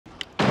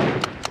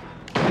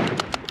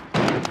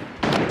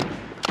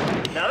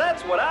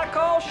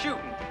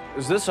shooting.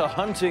 Is this a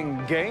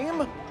hunting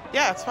game?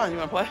 Yeah, it's fun. You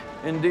want to play?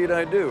 Indeed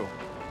I do.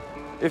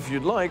 If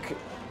you'd like,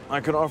 I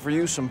could offer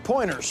you some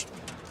pointers.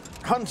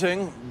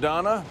 Hunting,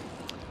 Donna,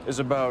 is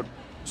about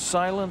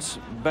silence,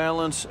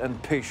 balance,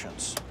 and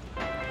patience.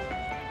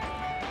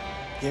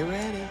 Get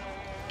ready.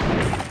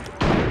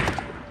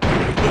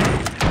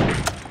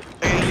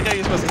 Hey, you know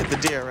you're supposed to hit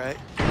the deer, right?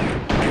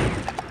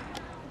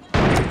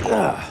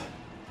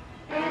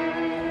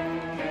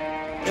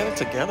 Get it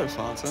together,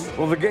 Swanson.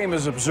 Well, the game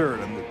is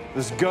absurd.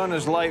 This gun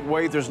is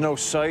lightweight, there's no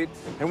sight,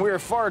 and we are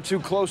far too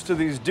close to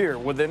these deer.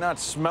 Would they not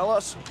smell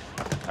us?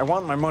 I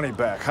want my money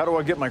back. How do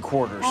I get my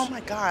quarters? Oh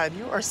my God,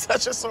 you are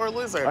such a sore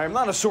loser. I am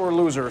not a sore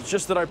loser. It's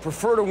just that I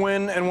prefer to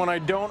win, and when I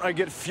don't, I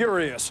get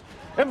furious.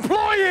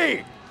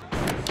 Employee!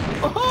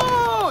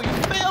 Oh, you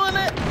feeling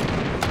it?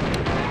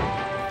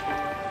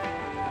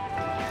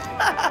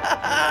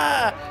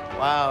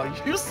 Wow,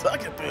 you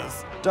suck at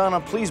this. Donna,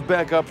 please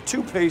back up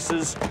 2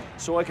 paces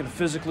so I can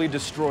physically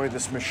destroy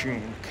this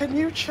machine. Can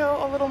you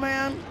chill a little,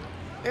 man?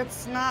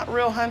 It's not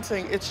real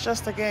hunting, it's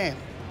just a game.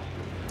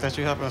 That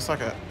you happen to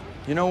suck at.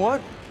 You know what?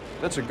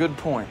 That's a good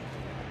point.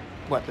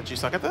 What, that you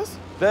suck at this?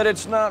 That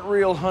it's not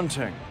real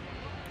hunting.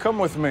 Come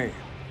with me.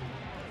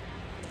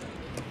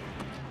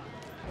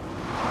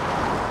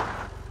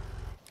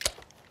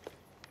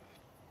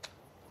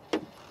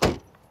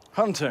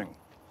 Hunting.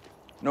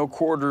 No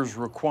quarters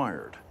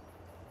required.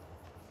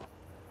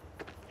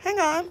 Hang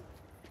on.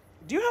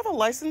 Do you have a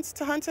license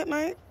to hunt at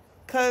night?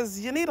 'Cause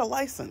you need a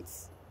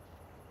license.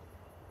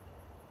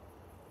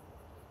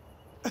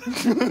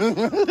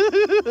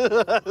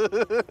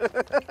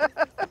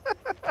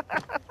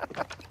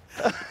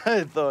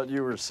 I thought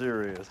you were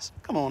serious.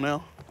 Come on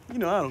now. You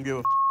know I don't give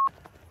a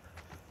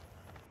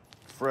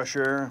Fresh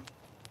air,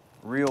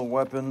 real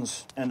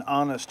weapons, an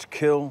honest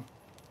kill.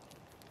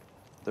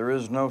 There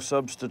is no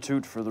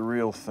substitute for the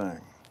real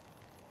thing.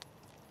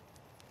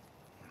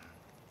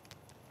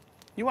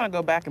 You want to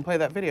go back and play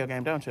that video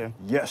game, don't you?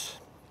 Yes.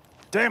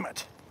 Damn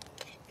it.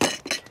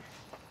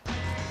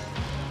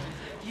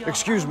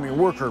 Excuse me,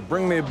 worker.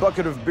 Bring me a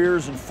bucket of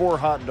beers and 4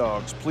 hot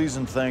dogs, please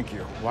and thank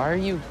you. Why are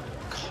you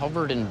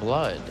covered in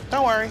blood?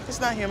 Don't worry,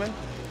 it's not human.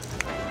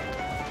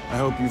 I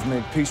hope you've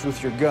made peace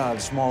with your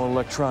god, small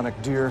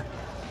electronic deer.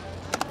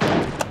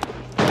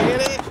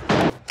 Get it?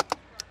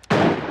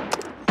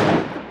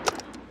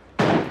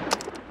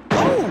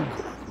 Oh!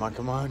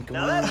 Come on, come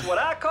Now on. that's what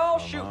I call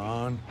shooting. Come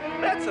on.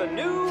 That's a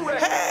new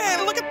record. Hey,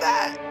 look at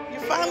that! You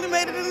finally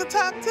made it in the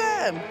top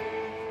 10.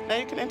 Now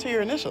you can enter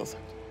your initials.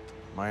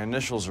 My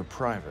initials are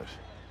private.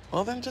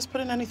 Well, then just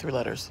put in any 3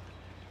 letters.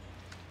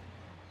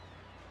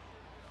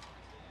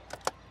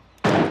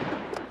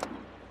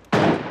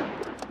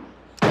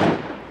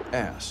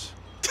 Ass.